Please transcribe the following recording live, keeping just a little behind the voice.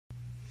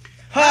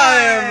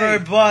Hi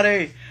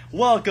everybody!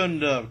 Welcome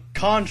to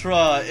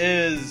Contra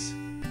is...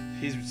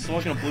 He's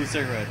smoking a blue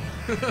cigarette.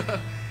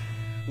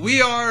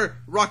 We are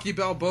Rocky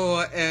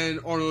Balboa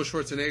and Arnold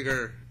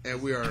Schwarzenegger, and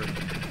we are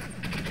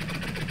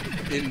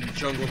in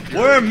Jungle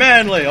Fury. We're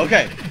manly!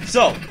 Okay,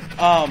 so,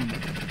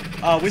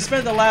 we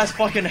spent the last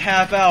fucking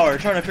half hour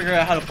trying to figure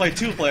out how to play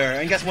two-player,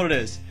 and guess what it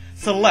is?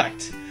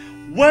 Select.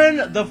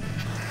 When the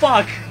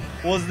fuck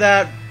was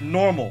that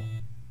normal?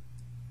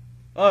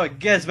 Oh, I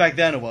guess back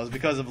then it was,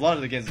 because of a lot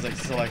of the games it's like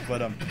select,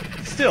 but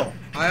still.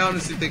 I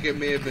honestly think it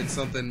may have been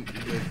something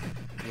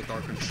with our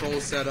control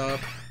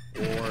setup,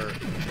 or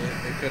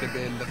it could have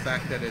been the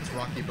fact that it's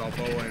Rocky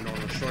Balboa and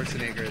Arnold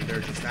Schwarzenegger and they're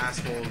just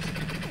assholes.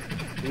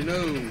 Who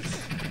knows?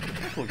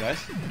 Cool,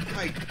 guys.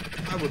 I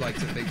would like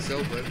to think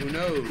so, but who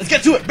knows? Let's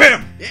get to it!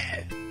 Bam!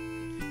 Yeah!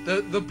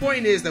 The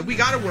point is that we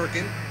got it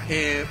working,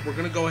 and we're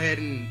gonna go ahead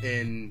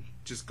and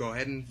just go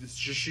ahead and just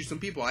shoot some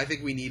people. I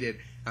think we need it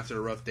after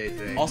a rough day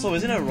today. Also,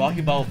 isn't it Rocky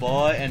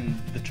Balboa and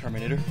the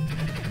Terminator?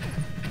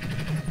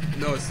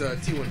 No, it's the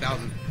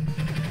T-1000.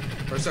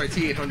 Or sorry,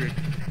 T-800. Can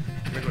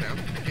I go down?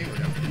 I can't go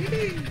down.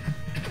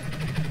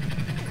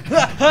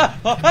 Ha ha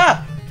ha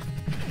ha!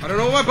 I don't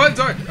know what my buttons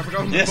are. I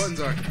forgot what my buttons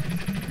are.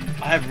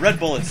 I have red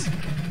bullets.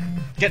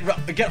 Get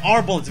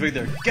our bullets,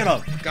 Victor. Get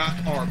up.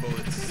 Got our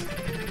bullets.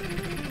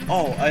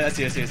 Oh, I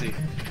see.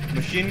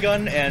 Machine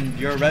gun and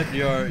your R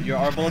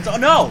bullets. Oh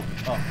no!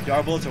 Oh, your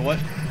R bullets are what?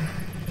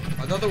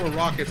 I thought they were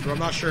rockets, but I'm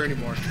not sure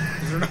anymore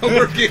because they're not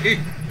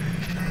working.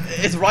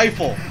 It's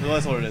rifle. Well,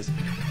 that's what it is.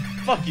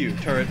 Fuck you,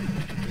 turret.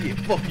 Yeah,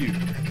 fuck you.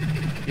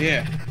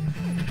 Yeah.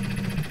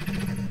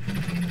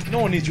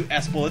 No one needs you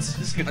S bullets.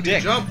 Just a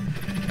dick. Jump.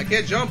 I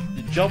can't jump.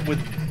 You jump with.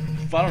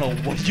 I don't know.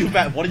 What are you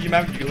map? What are you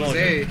mapping? It was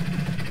A,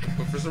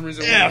 but for some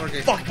reason it yeah.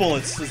 wasn't working. Fuck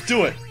bullets. Let's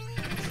do it.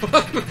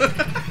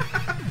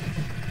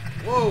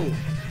 Whoa.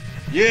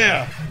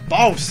 Yeah,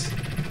 boss. Can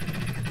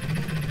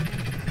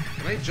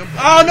I jump?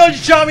 Oh no! You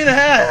shot me in the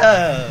head.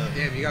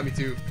 Damn, you got me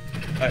too.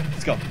 All right,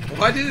 let's go.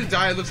 Why did it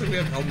die? It looks like we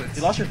have helmets.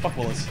 You lost your fuck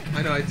bullets.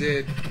 I know I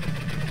did.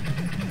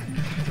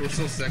 They were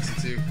so sexy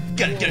too.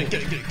 Get it.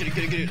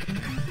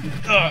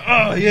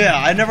 Oh yeah,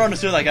 I never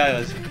understood that guy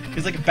was.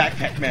 He's like a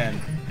backpack man.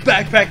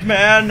 Backpack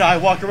man. I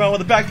walk around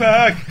with a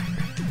backpack.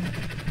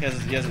 He has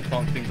his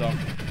thong things on.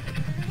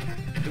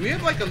 Do we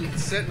have like a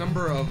set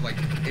number of like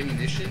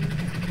ammunition?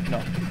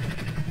 No.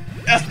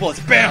 S bullets,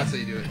 bam! That's how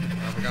you do it.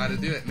 I forgot to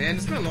do it. Man,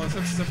 it's been a long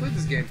time since I played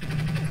this game.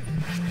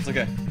 It's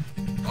okay.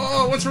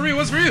 Oh, what's for me?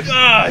 What's for you?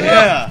 Ah,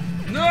 yeah!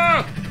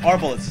 No! R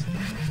bullets.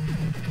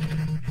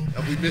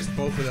 Oh, we missed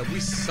both of them. We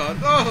suck.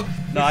 Oh!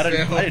 No, I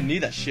didn't need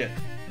that shit.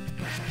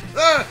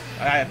 Ah!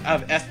 I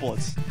have S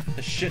bullets.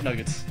 The shit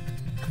nuggets.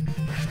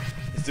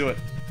 Let's do it.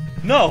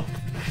 No!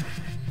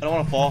 I don't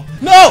want to fall.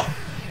 No!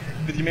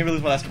 But you made me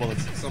lose my S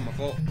bullets. It's not my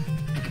fault.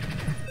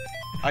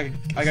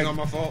 It's not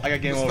my fault. I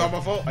got game over. It's not my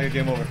fault. I got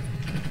game over.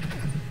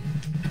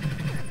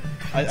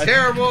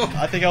 Terrible!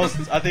 I think I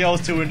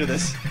was too into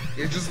this.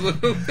 You're just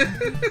little.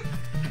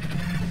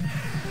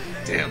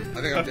 Damn,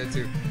 I think I'm dead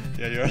too.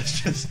 Yeah, you're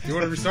just. You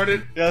want to restart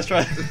it? Yeah, let's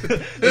try.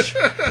 let's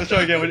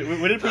try again.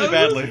 We did pretty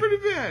badly. Pretty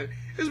bad.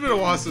 It's been a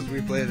while since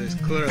we played this.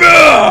 Clearly.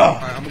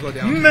 Alright, I'm gonna go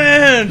down.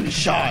 Man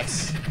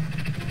shots.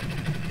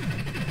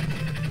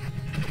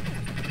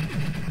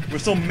 We're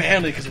so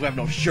manly because we have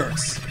no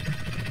shirts.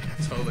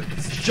 Totally.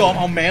 Show them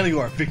how manly you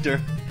are,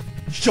 Victor.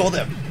 Show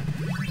them.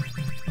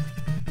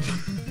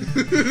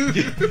 you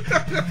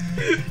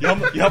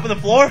up on the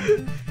floor?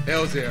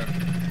 Hell's yeah.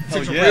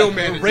 Takes a real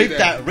man to rape do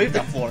that. Rape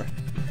that floor.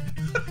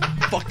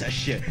 Fuck that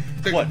shit.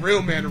 Takes a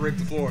real man to rape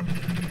the floor.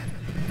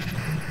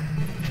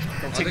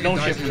 Don't take no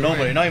shit from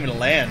nobody, not even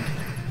land.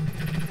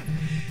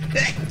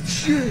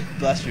 Bless you.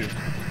 Bless you.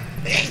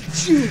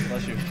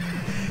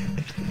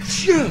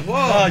 Whoa,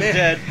 oh, man.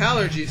 Dead.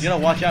 Allergies. You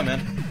gotta watch out, man.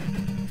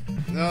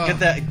 Get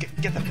the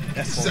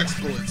S sex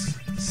bullets.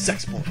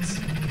 Sex bullets.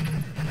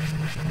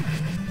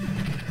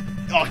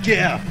 Oh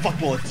yeah, fuck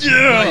bullets. Yeah,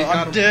 no,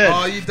 I'm dead.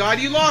 Oh, you died.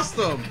 You lost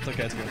them. It's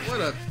okay. It's good.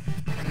 What a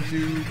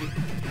noob.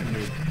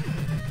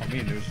 Oh,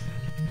 me a noob.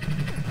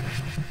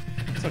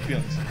 What's my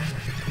feelings?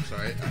 I'm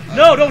sorry.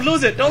 No, don't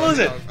lose it. Don't lose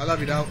it. I love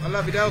you, dog. I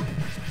love you, dog.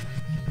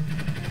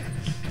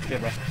 Okay,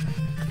 bro.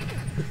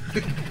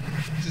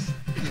 just a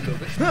little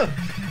bit. Huh.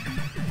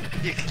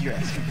 Yeah, kick your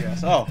ass. Kick your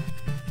ass. Oh.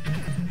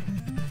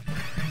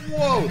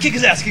 Whoa. Kick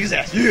his ass. Kick his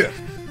ass. Yeah.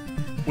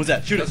 What's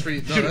that? Shoot that's it. For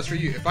you. No, shoot that's for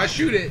you. If I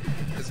shoot it,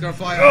 it's gonna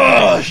fly out.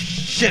 Oh,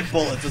 shit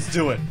bullets. Let's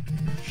do it.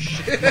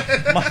 Shit.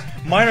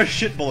 Mine are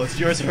shit bullets.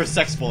 Yours are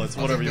sex bullets.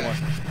 Whatever you want.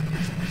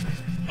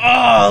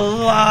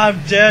 Oh, I'm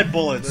dead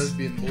bullets.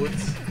 Lesbian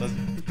bullets.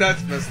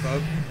 That's messed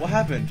up. What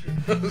happened?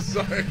 I'm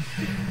sorry.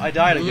 I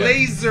died again.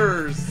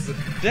 Lasers.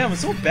 Damn, I'm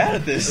so bad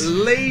at this.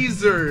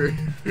 Laser.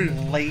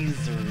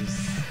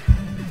 Lasers.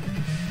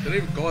 They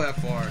didn't even go that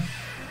far.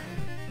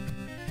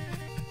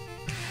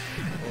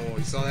 Oh,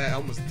 you saw that? I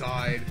almost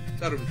died.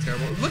 That would have been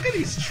terrible. Look at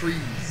these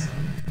trees.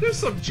 There's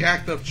some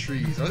jacked up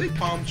trees. Are they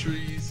palm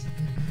trees?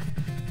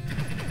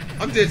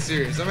 I'm dead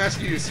serious. I'm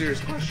asking you a serious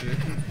question.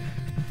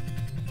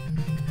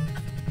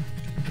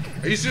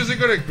 Are you seriously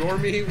gonna ignore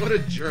me? What a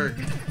jerk.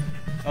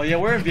 Oh yeah,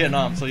 we're in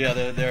Vietnam, so yeah,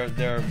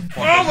 they're.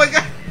 Oh my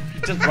god!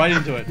 Just right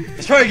into it.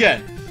 Let's try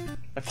again.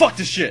 Like, fuck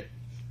this shit.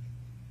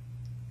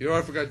 You know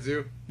what I forgot to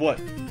do? What?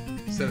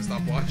 Set a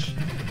stopwatch.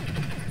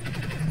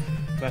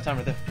 Got time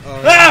right there.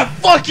 Oh, Ah!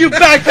 Fuck you,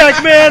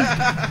 backpack man!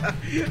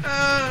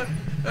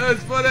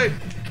 That's funny.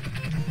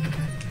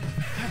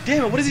 God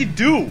damn it! What does he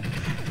do?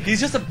 He's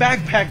just a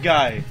backpack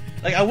guy.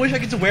 Like, I wish I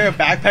could just wear a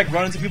backpack,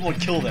 run into people,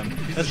 and kill them.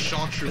 He's a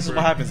shock trooper. This is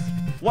what happens.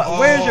 What? Oh,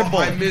 Where's your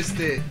bullet? I missed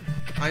it.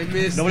 I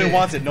missed it. Nobody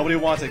wants it. Nobody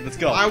wants it. Let's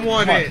go. I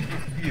want Come on. it.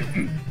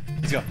 You.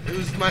 Let's go. It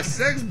was my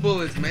sex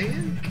bullets,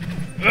 man.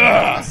 My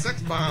Ugh.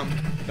 sex bomb.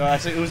 No,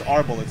 actually, it was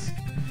our bullets.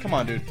 Come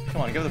on, dude.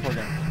 Come on, give it the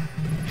program.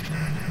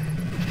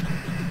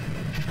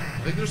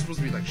 I think they're supposed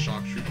to be like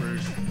shock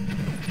troopers.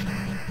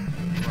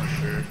 I'm not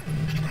sure.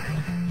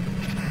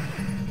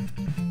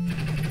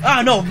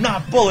 Ah, no,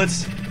 not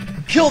bullets.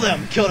 Kill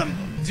them. Kill them.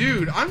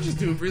 Dude, I'm just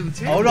doing really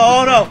terrible.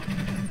 Oh, no, no.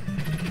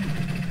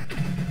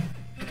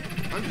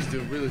 I'm just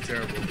doing really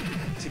terrible.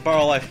 See,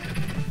 borrow a life.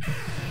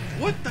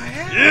 What the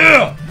hell?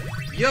 Yeah.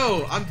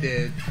 Yo, I'm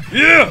dead.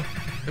 Yeah.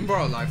 And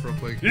borrow a life real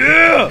quick.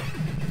 Yeah.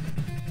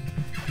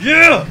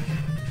 Yeah.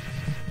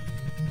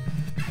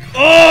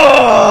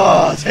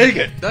 Oh, take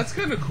it. That's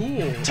kind of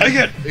cool. Take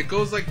it. It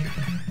goes like.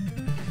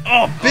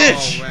 Oh,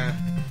 bitch. Oh man.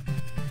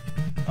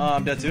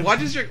 I'm dead too. Why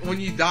does your when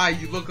you die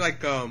you look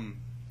like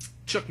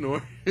Chuck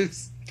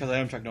Norris? Because I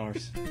am Chuck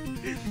Norris. Chuck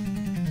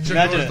Imagine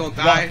Norris it. don't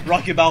die.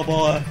 Rocky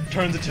Balboa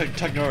turns into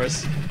Chuck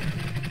Norris.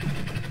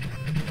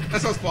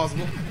 That sounds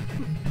possible.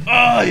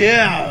 Oh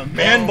yeah,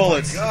 man Oh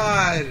bullets. My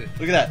God.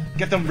 Look at that.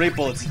 Get them rape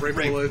bullets. Rape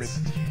bullets.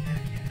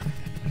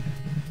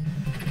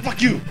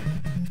 Fuck you.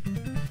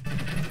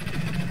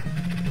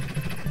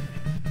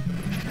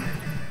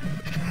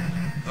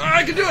 Oh,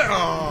 I can do it.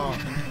 Oh,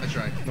 I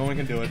tried. No one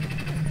can do it.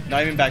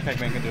 Not even Backpack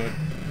Man can do it.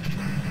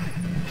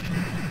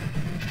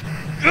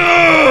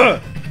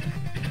 Ugh!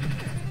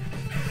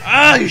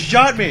 Ah, you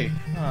shot me!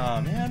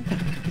 Aw, man.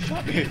 You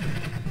shot me.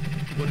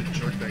 What a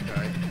jerk that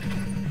guy.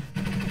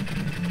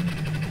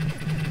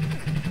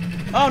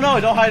 Oh no,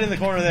 don't hide in the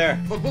corner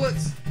there. Fuck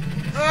bullets.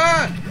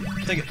 Ah!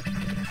 Take it.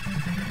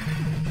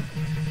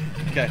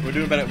 Okay, we're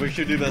doing better. We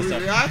should do better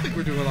stuff. I think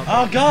we're doing a lot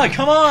better. Oh god,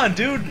 come on,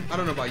 dude! I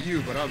don't know about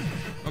you, but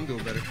I'm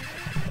doing better.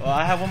 Well,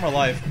 I have one more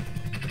life.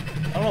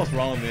 I don't know what's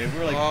wrong with me.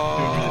 We're like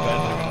doing really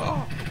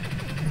badly.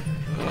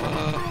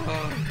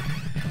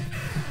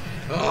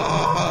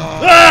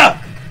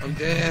 Ah! I'm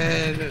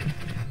dead.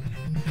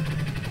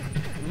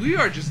 We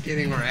are just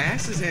getting our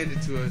asses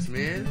handed to us,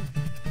 man.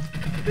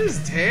 This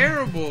is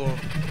terrible.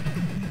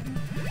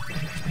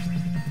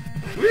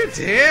 We're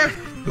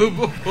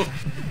terrible.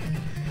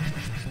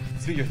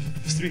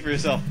 Speak for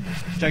yourself.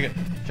 Check it.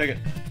 Check it.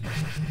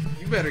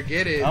 You better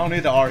get it. I don't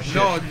need the R shit.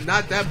 No,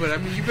 not that, but I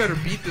mean, you better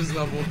beat this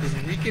level, because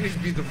we can't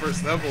even beat the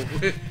first level.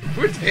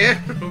 We're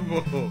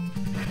terrible.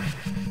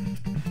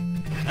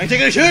 I ain't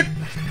taking your shit!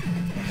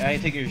 I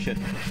ain't taking your shit.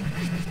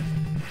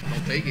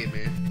 Don't take it,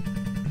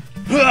 man.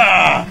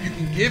 Ah! You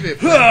can give it,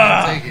 but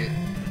don't take it.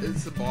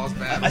 It's the boss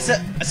battle. I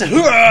said,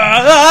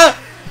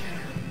 ah!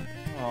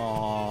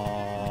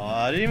 Aww,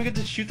 I didn't even get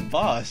to shoot the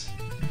boss.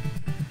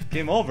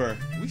 Game over.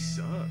 We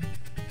suck.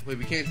 Wait,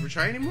 we can't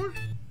retry anymore?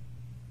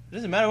 It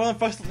doesn't matter, we're on the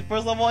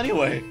first level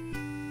anyway.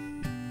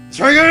 Let's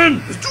try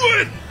again! Let's do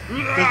it!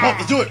 Fist bump,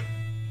 let's do it!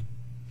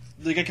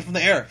 You get it from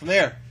the air,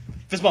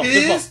 Fist bump,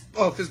 fist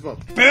bump. Oh, fist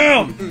bump.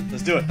 Bam!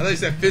 Let's do it. I thought you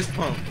said fist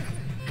pump.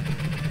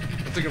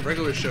 That's like a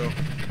regular show.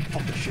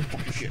 Fuck this shit,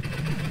 fuck this shit.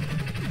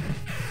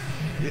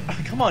 Yeah,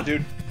 come on,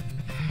 dude.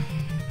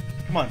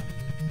 Come on.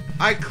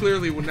 I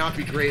clearly would not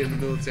be great in the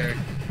military.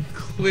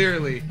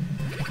 Clearly.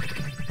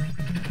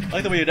 I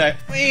like the way you die.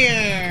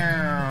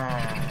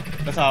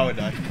 That's how I would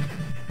die.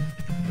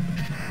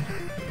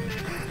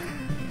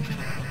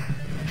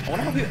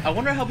 I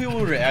wonder how people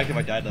would react if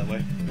I died that way.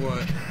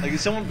 What? Like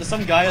some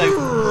guy like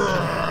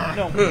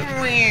no.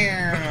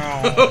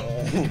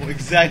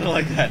 Exactly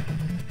like that.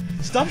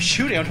 Stop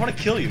shooting! I'm trying to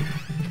kill you.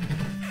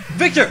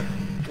 Victor!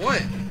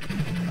 What?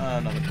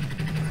 Nothing.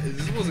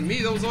 This wasn't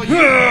me, that was all you.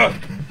 I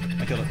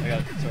killed it. I got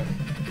it. Sorry.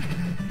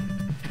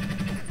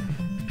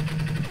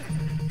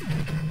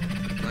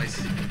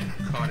 Nice.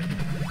 Caught it.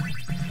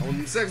 I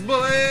want 6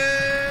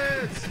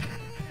 bullets!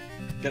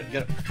 Get it,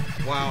 get it.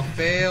 Wow,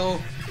 fail.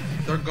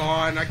 They're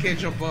gone. I can't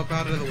jump up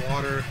out of the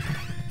water.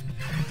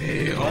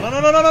 Fail.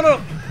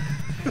 No.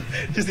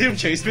 Just see him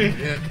chase me?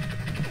 Yeah.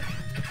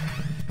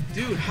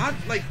 Dude, how,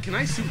 like, can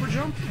I super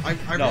jump? I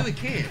No. really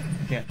can't.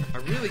 Can't. I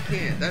really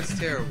can't. That's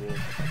terrible.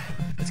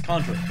 It's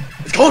Contra.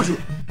 It's Contra!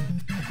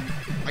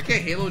 I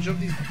can't Halo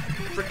jump these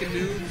freaking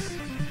noobs.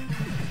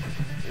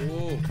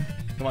 Whoa.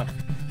 Come on. You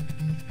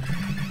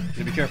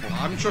gotta be careful.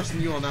 I'm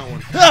trusting you on that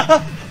one.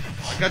 I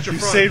got your You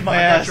front. saved my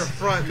I ass. got your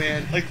front,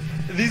 man. Like,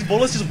 these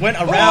bullets just went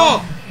around Oh!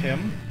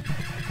 him.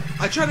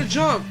 I tried to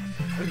jump.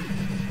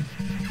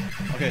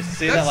 Okay,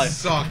 save That that life.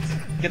 sucked.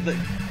 Get the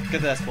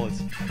ass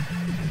bullets.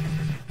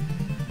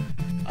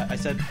 I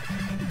said,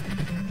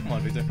 come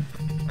on, Victor.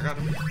 I got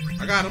him.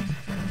 I got him.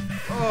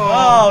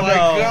 Oh, Oh, my no.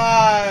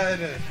 god.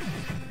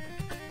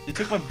 You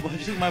took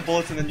my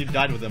bullets and then you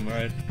died with them,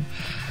 alright?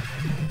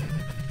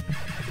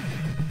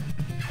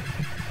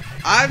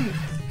 I'm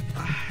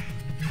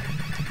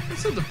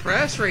so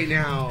depressed right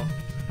now.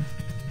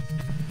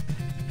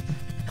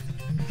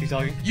 Keep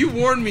talking. You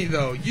warned me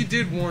though. You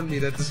did warn me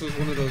that this was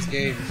one of those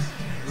games.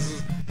 This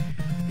is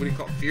what do you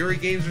call it? Fury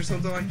games or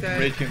something like that?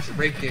 Rage games.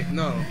 Rage game.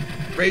 No.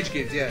 Rage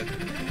games, yeah.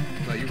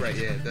 No, you're right,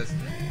 yeah. That's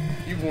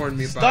you warned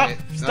me Stop. about it.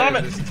 Stop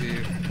it. Listen to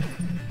you.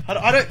 How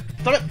do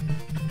stop it.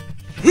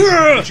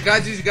 What you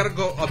guys do is you gotta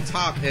go up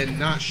top and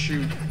not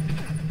shoot,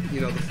 you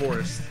know, the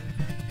forest.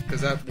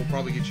 Because that will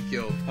probably get you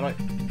killed. How do I?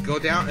 Go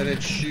down and then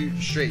shoot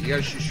straight. You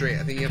gotta shoot straight.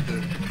 I think you have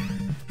to.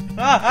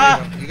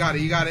 You got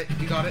it. You got it.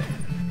 You got it.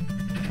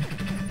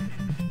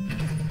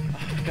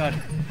 Oh, God.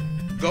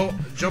 Go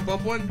jump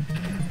up one,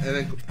 and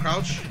then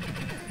crouch.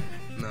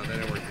 No, that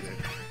didn't work either.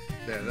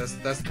 There,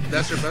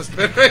 that's your best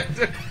bet right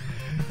there.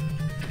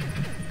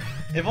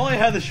 If only I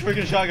had the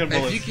freaking shotgun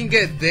bullets. If you can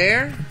get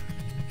there,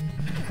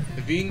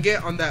 if you can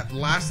get on that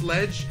last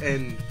ledge,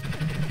 and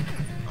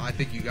I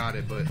think you got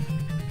it. But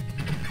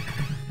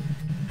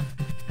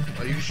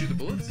oh, you can shoot the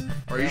bullets,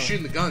 or are you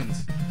shooting the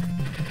guns? I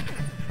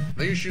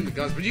think you're shooting the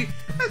guns, but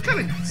that kind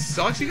of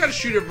sucks. You gotta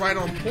shoot it right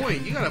on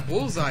point. You gotta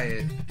bullseye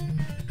it.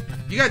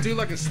 You gotta do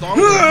like a Star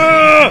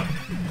Wars.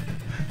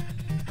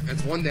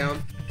 That's one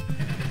down.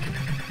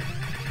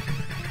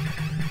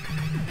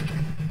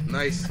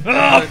 Nice.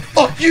 Ah,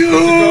 fuck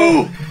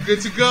you!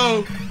 Good to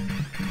go.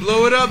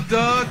 Blow it up,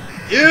 dog.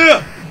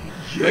 Yeah!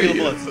 Regular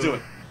bullets, let's do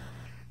it.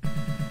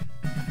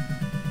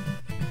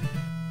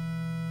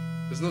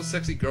 There's no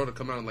sexy girl to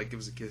come out and like give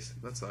us a kiss.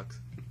 That sucks.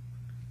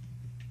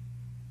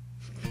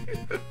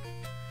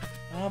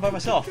 I'm by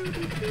myself.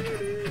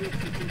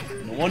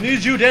 No one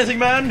needs you, dancing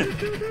man!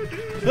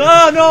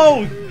 Ah,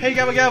 no! Hey,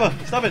 Gabba Gabba,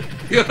 stop it!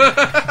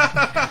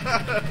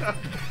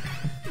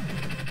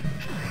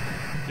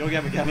 Yo,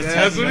 Gabba Gabba. Yeah,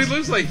 that's what he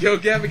looks like. Yo,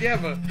 Gabba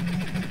Gabba.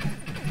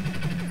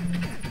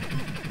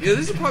 Yeah,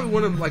 this is probably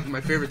one of like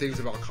my favorite things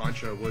about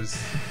Contra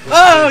was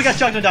Oh, I got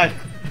shocked and died.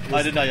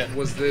 I did not yet.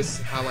 Was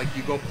this how like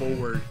you go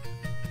forward?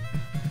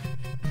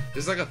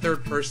 It's like a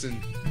third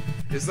person.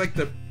 It's like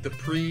the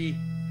pre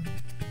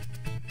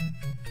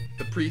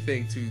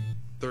thing to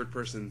third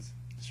persons.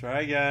 Let's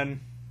try again.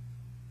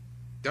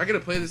 Did I get to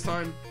play this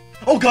time?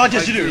 Oh God,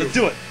 yes you do. Let's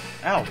do it.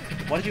 Ow!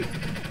 Why did you?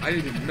 I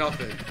didn't do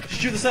nothing.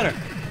 Shoot the center.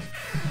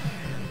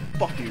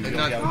 Fuck you. And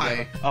not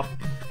die. Up.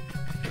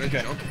 Can I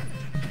jump?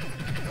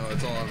 No,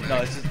 it's all automatic. No,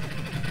 it's just.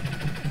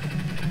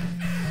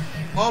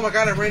 Oh my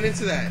God! I ran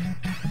into that.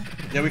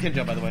 Yeah, we can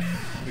jump. By the way,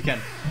 we can.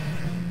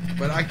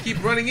 But I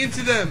keep running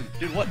into them.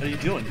 Dude, what are you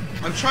doing?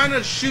 I'm trying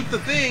to shoot the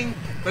thing,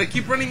 but I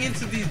keep running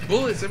into these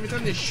bullets every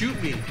time they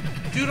shoot me.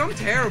 Dude, I'm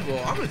terrible.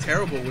 I'm a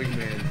terrible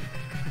wingman.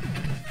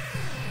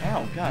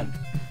 Ow, God.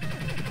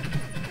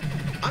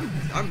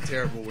 I'm a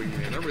terrible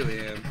wingman. I really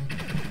am.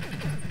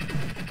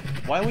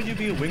 Why would you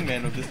be a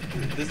wingman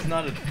if this is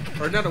not a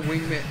Or not a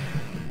wingman.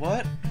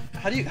 what?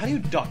 How do you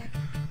duck?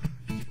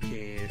 You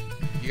can't.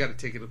 You gotta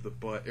take it up the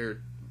butt.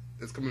 Or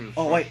it's coming. In the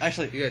Oh front. wait,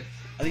 actually, You got.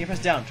 I think you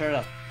press down. Turn it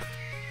up.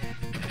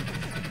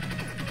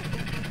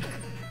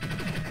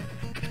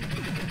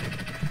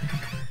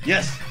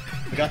 Yes,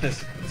 we got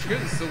this. It's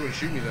good. It's still gonna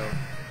shoot me though.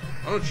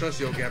 I don't trust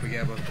Yo Gabba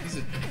Gabba. He's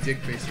a dick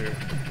facer.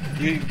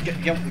 You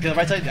get the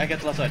right side. I get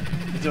the left side.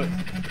 Let's do it.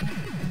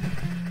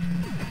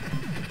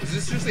 Is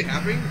this seriously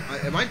happening?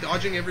 Am I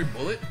dodging every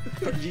bullet?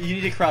 You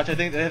need to crouch. I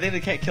think they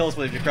can't kill us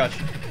if you crouch.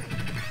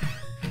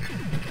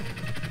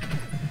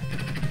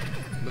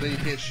 But then you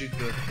can't shoot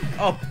the.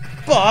 Oh,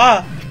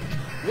 bah!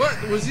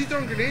 What? Was he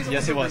throwing grenades?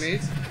 Yes, he was.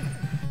 Grenades?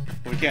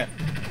 We can't.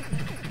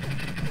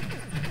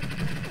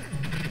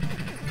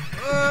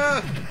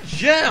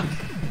 Jam!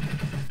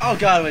 Oh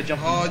God, wait,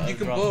 jump. Oh, you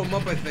can blow him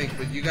up, I think,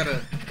 but you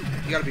gotta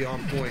be on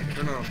point. If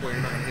you're not on point,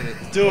 you're not gonna hit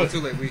it. Do it.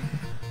 Too late. We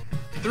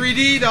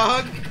 3D,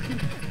 dog.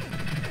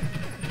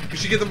 We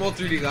should get them all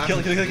 3D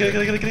glasses. Kill.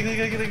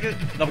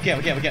 No, we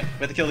can't. We have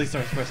to kill these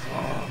stars first.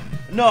 Oh.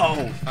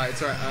 No. Alright,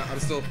 sorry. I'm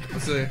still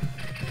here.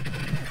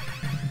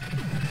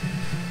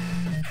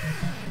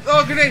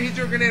 Oh, grenade! He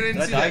threw a grenade. I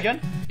didn't Did see I die that.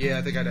 again? Yeah,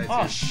 I think I died too.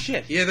 Oh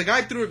shit. Yeah, the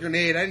guy threw a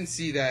grenade. I didn't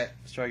see that.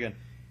 Let's try again.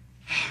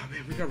 Oh,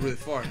 man, we got really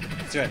far.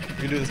 It's alright. We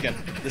can do this again.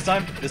 This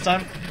time.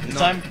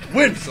 No.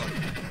 Win. Suck.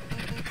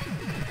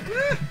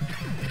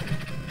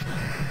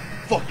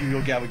 Fuck you,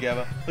 Yo Gabba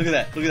Gabba. Look at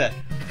that.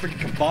 Freaking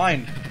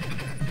combined.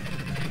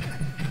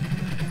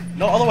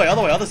 No,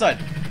 other side.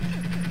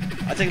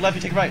 I take left,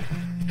 you take right.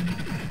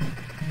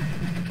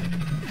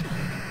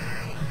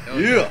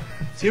 Yeah.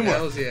 Teamwork.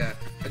 Hells yeah.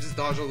 I just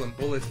dodged all them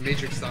bullets,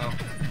 Matrix style.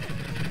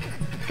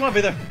 Come on,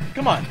 Vader.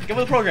 Come on. Get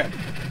with the program.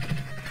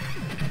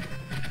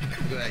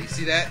 Look at that. You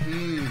see that?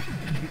 Yeah.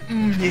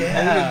 Look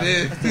at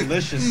this. That's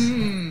delicious.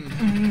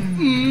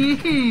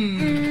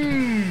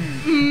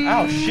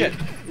 Ow, shit.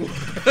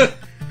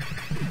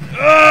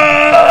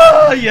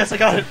 Yes, I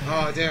got it.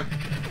 Oh, damn.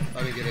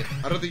 I didn't get it.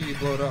 I don't think you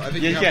blow it up. I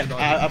think Yeah, you you have can. to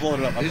dodge I blowed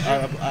it up. Did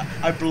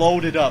I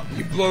blowed it up.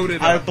 You blowed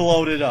it up. I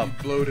blowed it up. You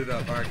blowed it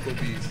up. Alright, cool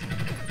beans.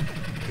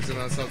 Because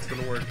that's how it's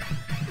gonna work.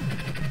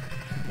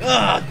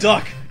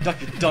 Duck.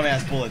 Duck your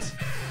dumbass bullets.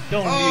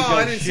 Don't need Oh, your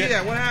I didn't shit. see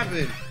that. What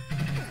happened?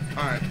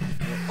 Alright.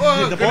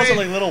 Oh, the balls are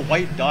like little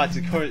white dots.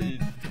 You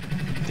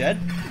dead?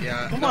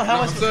 Yeah. Come no, on, how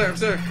no, am I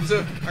supposed I'm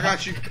sorry. I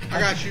got you. I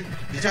got you.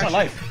 You took my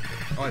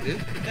life. Oh, I did?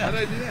 Yeah. How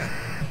did I do that?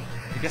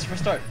 I guess for a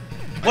start.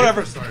 I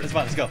Whatever. didn't press start. It's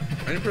fine. Let's go.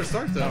 I didn't press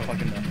start though. I don't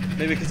fucking know.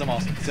 Maybe because I'm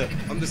awesome. So.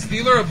 I'm the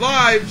stealer of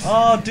lives.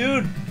 Oh,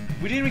 dude.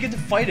 We didn't even get to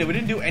fight it. We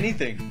didn't do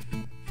anything.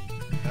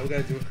 Now we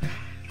gotta do it.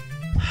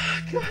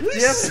 God We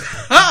damn it.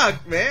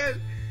 suck,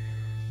 man.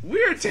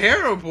 We're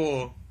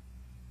terrible.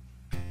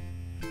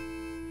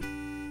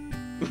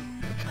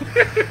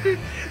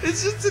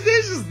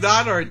 Today's just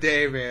not our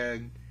day,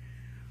 man.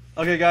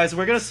 Okay, guys,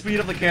 we're gonna speed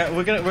up the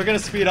we're gonna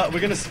speed it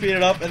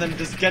up, and then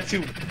just get to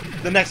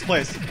the next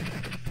place.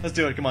 Let's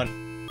do it. Come on.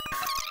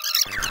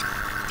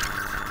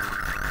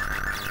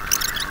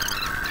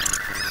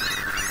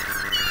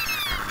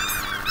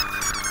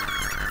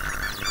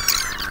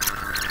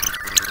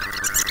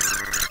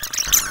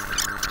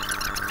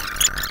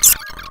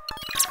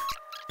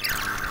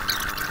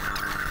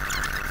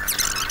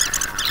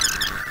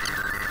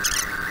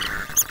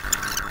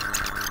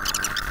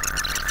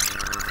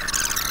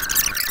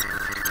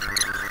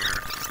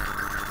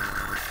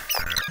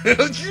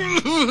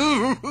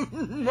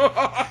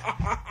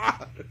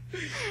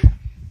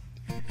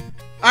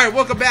 Alright,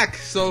 welcome back.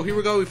 So here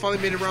we go. We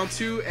finally made it round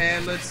 2,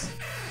 and let's.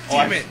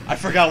 Damn it! I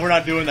forgot we're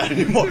not doing that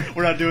anymore.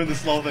 We're not doing the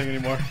slow thing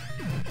anymore.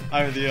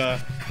 I mean, you don't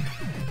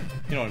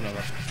know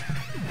that.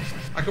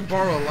 I can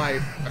borrow a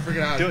life. I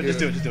figured out how to do it.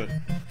 Just do it.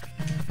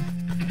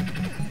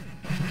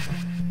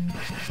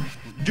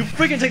 You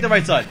freaking take the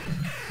right side.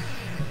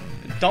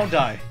 Don't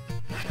die.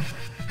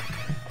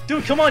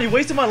 Dude, come on, you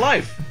wasted my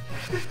life.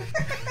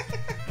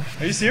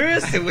 Are you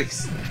serious? I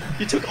wasted.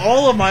 You took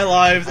all of my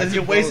lives and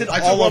you wasted I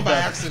took all one of by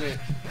them. accident.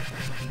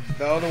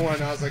 The other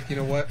one, I was like, you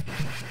know what?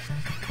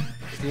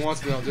 If he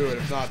wants me, I'll do it.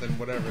 If not, then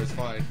whatever, it's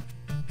fine.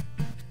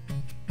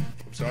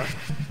 I'm sorry.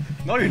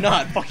 No, you're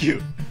not. Fuck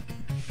you.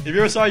 If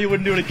you were sorry, you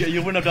wouldn't do it again.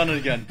 You wouldn't have done it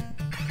again.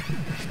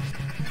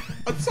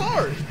 I'm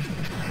sorry.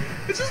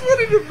 It just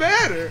wouldn't have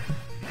mattered.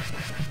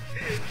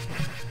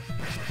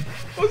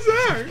 I'm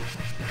sorry.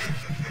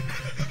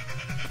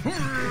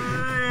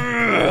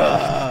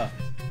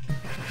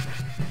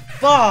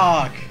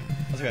 Fuck!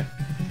 That's okay.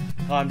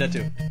 Oh, I'm dead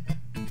too.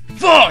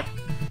 Fuck!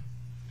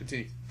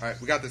 Continue. Alright,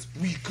 we got this.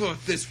 We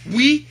got this.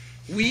 We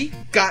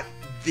got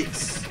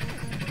this.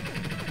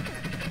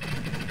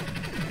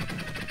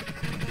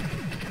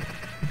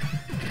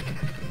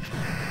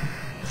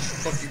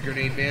 Fucking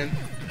grenade, man.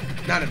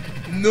 Not him.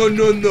 No.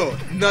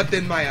 Not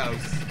in my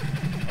house.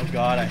 Oh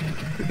god,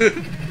 That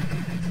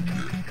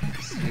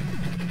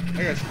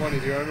guy's funny,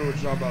 dude. I don't know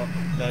what you're talking about.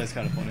 That is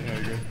kind of funny. I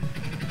agree.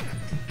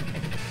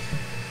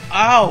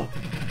 Ow!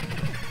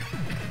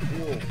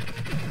 Whoa.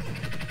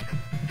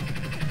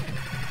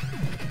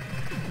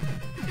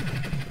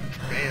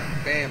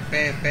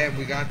 Bam.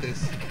 We got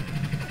this.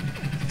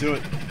 Let's do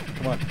it.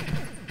 Come on.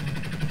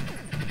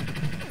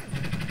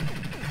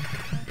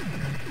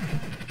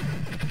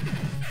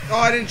 Oh,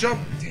 I didn't jump.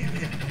 Damn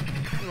it.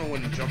 I don't know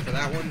when to jump for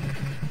that one.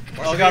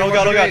 Oh god.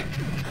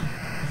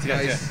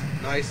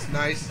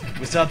 Nice.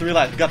 We still have 3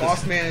 lives. We got Boss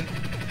this. man.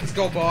 Let's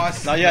go,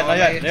 boss. Not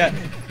yet.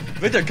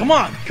 Victor, come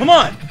on.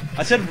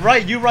 I said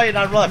right, you right, and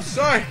I I'm left.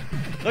 sorry.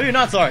 No, you're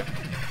not sorry.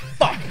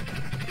 Fuck.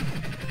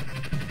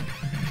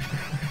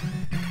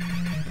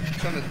 I'm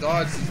trying to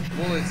dodge these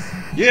bullets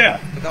Yeah.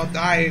 without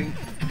dying.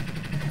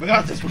 We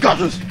got this.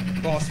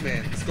 Boss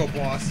man. Let's go,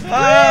 boss.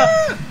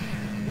 Ah!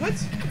 What?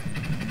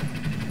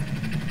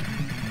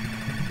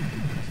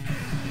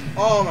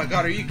 Oh my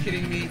god, are you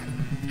kidding me?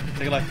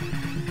 Take a life.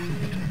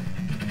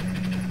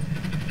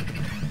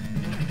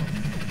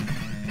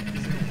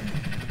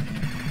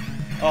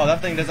 Oh,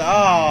 that thing does.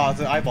 Oh, it's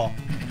an eyeball.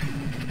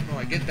 Oh,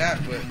 I get that,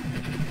 but.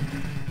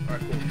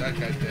 Alright, cool. That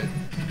guy's dead.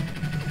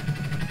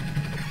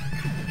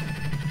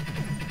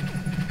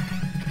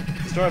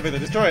 Destroy it, Victor.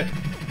 Destroy it.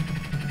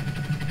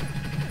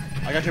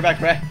 I got your back,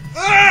 bruh.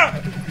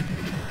 Ah!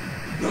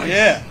 Nice.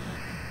 Yeah.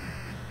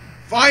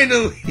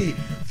 Finally!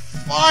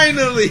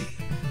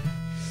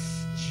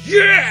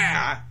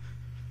 Yeah!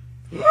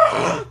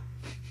 God.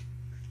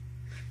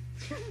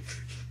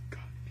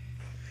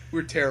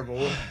 We're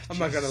terrible. I'm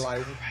not gonna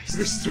lie.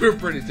 We're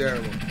pretty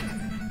terrible.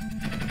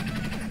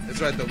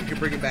 That's right, though. We can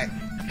bring it back.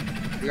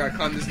 We gotta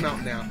climb this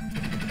mountain now.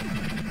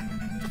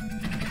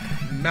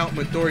 Mount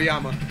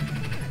Midoriyama.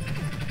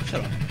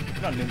 Shut up.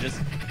 We're not ninjas.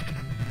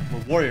 We're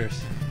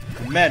warriors.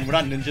 We're men. We're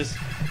not ninjas.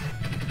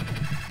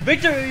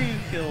 Victor, you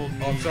killed me.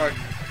 Oh, I'm sorry.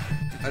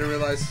 I didn't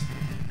realize.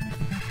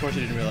 Of course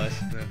you didn't realize.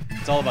 Yeah,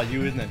 It's all about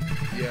you, isn't it?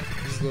 yeah,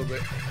 just a little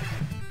bit.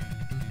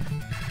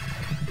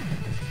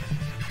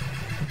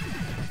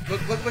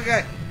 Look,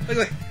 guy.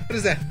 Look, what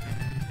is that?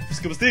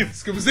 Scuba Steve.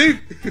 Scuba Steve.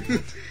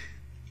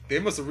 They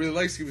must have really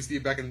liked Scuba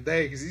Steve back in the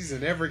day, because he's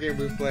in every game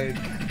we've played.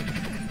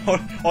 Or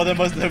that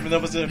must have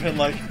been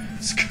like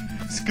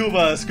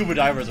scuba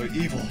divers are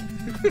evil.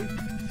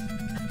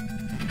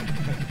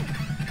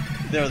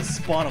 They're the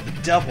spawn of the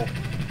devil.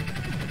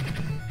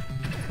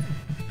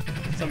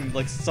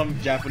 Some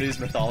Japanese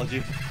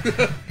mythology.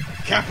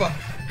 Kappa.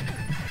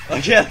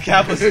 Like yeah,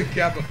 Kappas.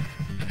 Kappa.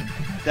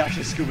 They're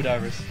actually scuba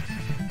divers.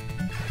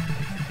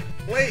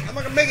 Wait, I'm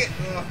not gonna make it.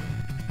 Ugh.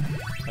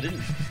 I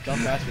didn't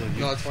jump faster than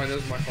you. No, it's fine. That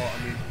was my fault.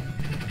 I mean,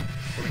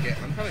 what do we get?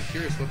 I'm kind of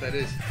curious what that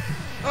is.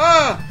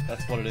 Ah!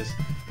 That's what it is.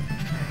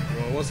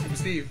 Well, what's up,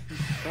 Steve?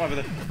 Come on,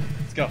 brother.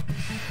 Let's go.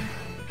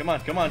 Come on,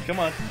 come on, come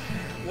on.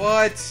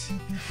 What?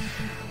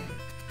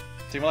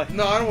 Take my life.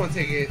 No, I don't want to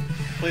take it.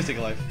 Please take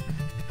a life.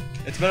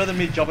 It's better than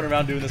me jumping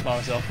around doing this by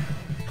myself.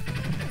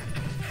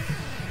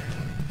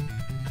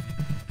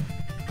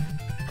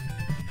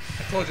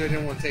 I told you I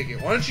didn't want to take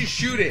it. Why don't you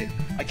shoot it?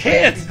 I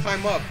can't! You can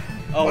climb up.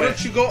 Oh, Why wait.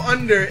 don't you go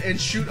under and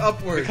shoot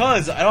upward?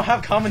 Because I don't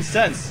have common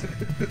sense.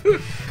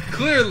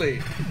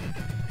 Clearly.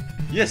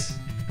 Yes.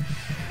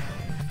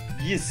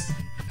 Yes.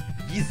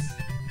 Yes.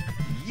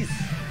 Yes.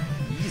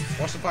 Yes.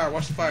 Watch the fire,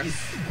 watch the fire.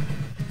 Yes.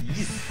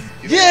 Yes.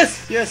 You know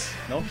Yes. Yes.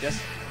 No.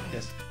 Yes.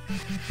 Yes.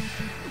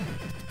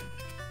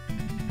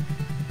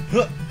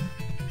 Huh.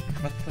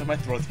 My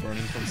throat's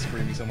burning from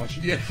screaming so much.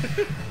 Yeah.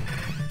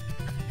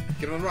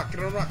 Get on the rock, get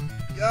on the rock.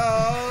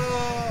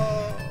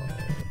 Oh.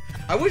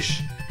 I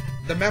wish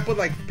the map would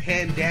like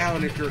pan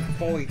down if you're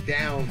falling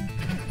down.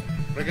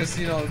 But I guess,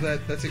 you know,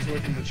 that takes away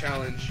from the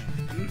challenge.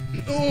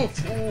 Ooh.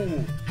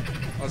 Ooh.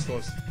 I was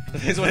close. The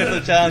thing's waiting for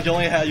the challenge. You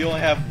only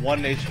have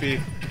 1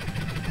 HP.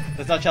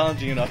 That's not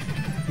challenging enough.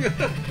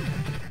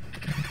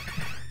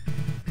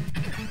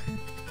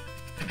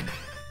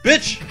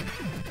 Bitch!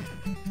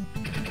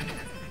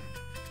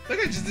 That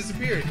guy just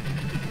disappeared.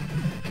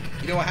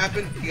 You know what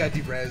happened? He got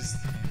derezzed.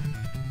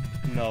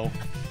 No.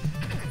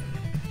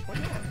 Why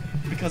not?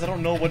 Because I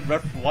don't know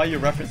why you're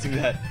referencing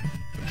that.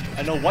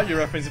 I know what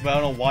you're referencing, but I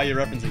don't know why you're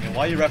referencing it.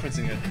 Why are you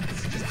referencing it?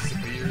 It's just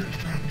disappeared.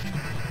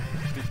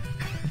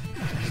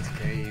 It's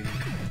game.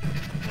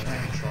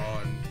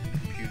 Tron.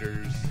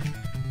 Computers.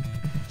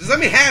 Just let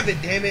me have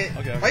it, damn it.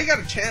 Okay. Why you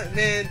gotta chant,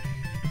 man?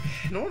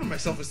 No wonder my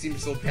self-esteem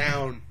is so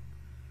down.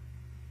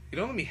 You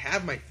don't let me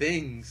have my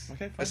things.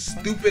 Okay, fine, As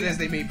fine. stupid as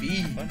they may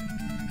be. Fine.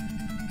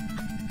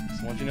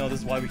 Just want you to know this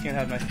is why we can't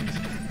have nice things.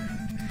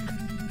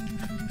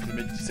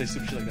 You say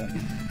stupid shit like that.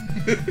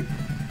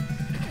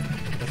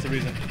 That's the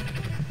reason.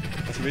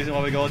 That's the reason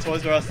why we go to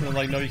Toys R Us and they're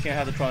like, no, you can't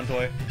have the Tron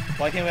toy.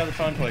 Why can't we have the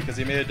Tron toy? Because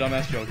he made a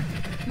dumbass joke.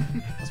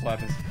 That's what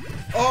happens.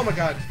 Oh my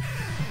god.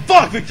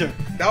 Fuck, Victor!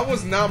 That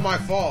was not my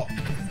fault.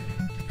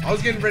 I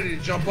was getting ready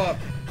to jump up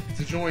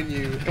to join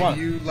you, Come on.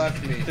 and you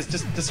left me.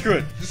 Just screw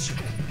it. Just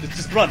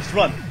run, just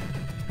run.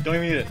 Don't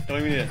even need it. Don't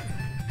even need it.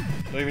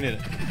 Don't even need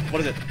it.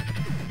 What is it?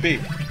 B.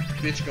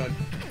 Bitch gun.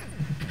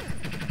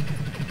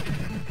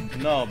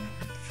 No.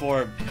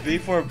 B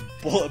for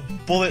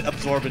bullet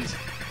absorber.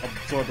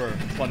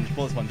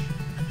 Bullet sponge.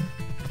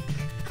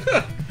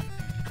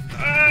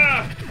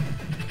 Ah!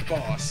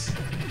 Boss.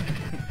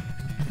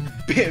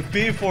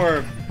 B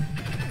for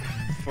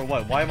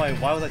what? Why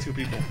was I 2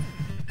 people?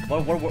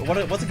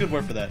 What's a good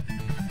word for that?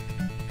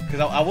 Because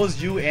I was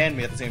you and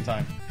me at the same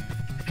time.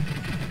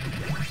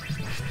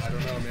 I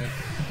don't know, man.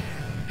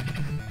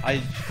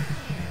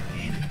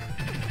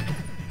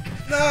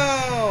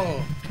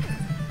 No!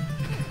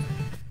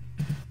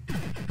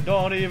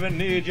 Don't even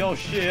need your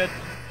shit.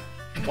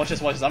 Watch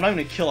this, watch this. I'm not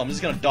even gonna kill him. I'm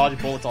just gonna dodge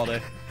bullets all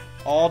day.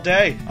 All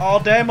day,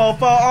 mofo.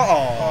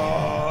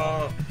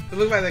 Oh, it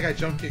looked like that guy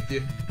jump kicked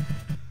you.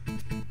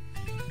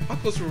 How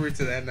close were we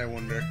to the end, I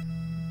wonder?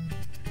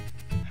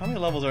 How many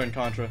levels are in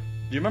Contra? Do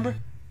you remember?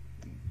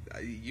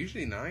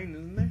 Usually 9,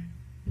 isn't there?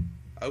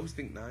 I always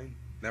think 9.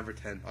 Never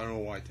 10. I don't know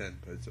why 10,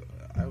 but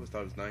I always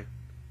thought it was 9.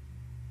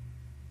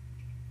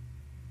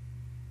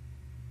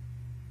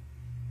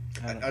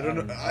 I don't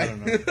know. I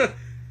don't know.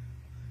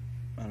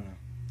 I don't know.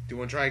 Do you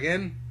want to try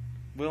again?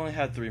 We only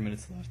had 3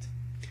 minutes left.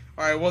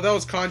 Alright, well, that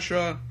was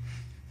Contra.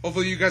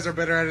 Hopefully you guys are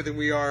better at it than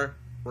we are.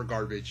 We're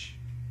garbage.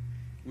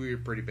 We're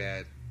pretty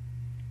bad.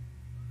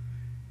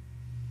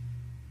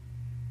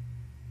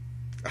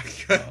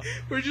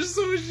 We're just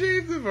so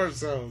ashamed of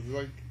ourselves.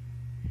 Like,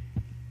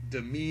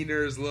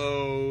 demeanor's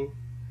low.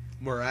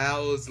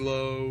 Morale is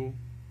low.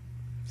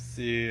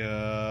 See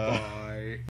ya. Bye.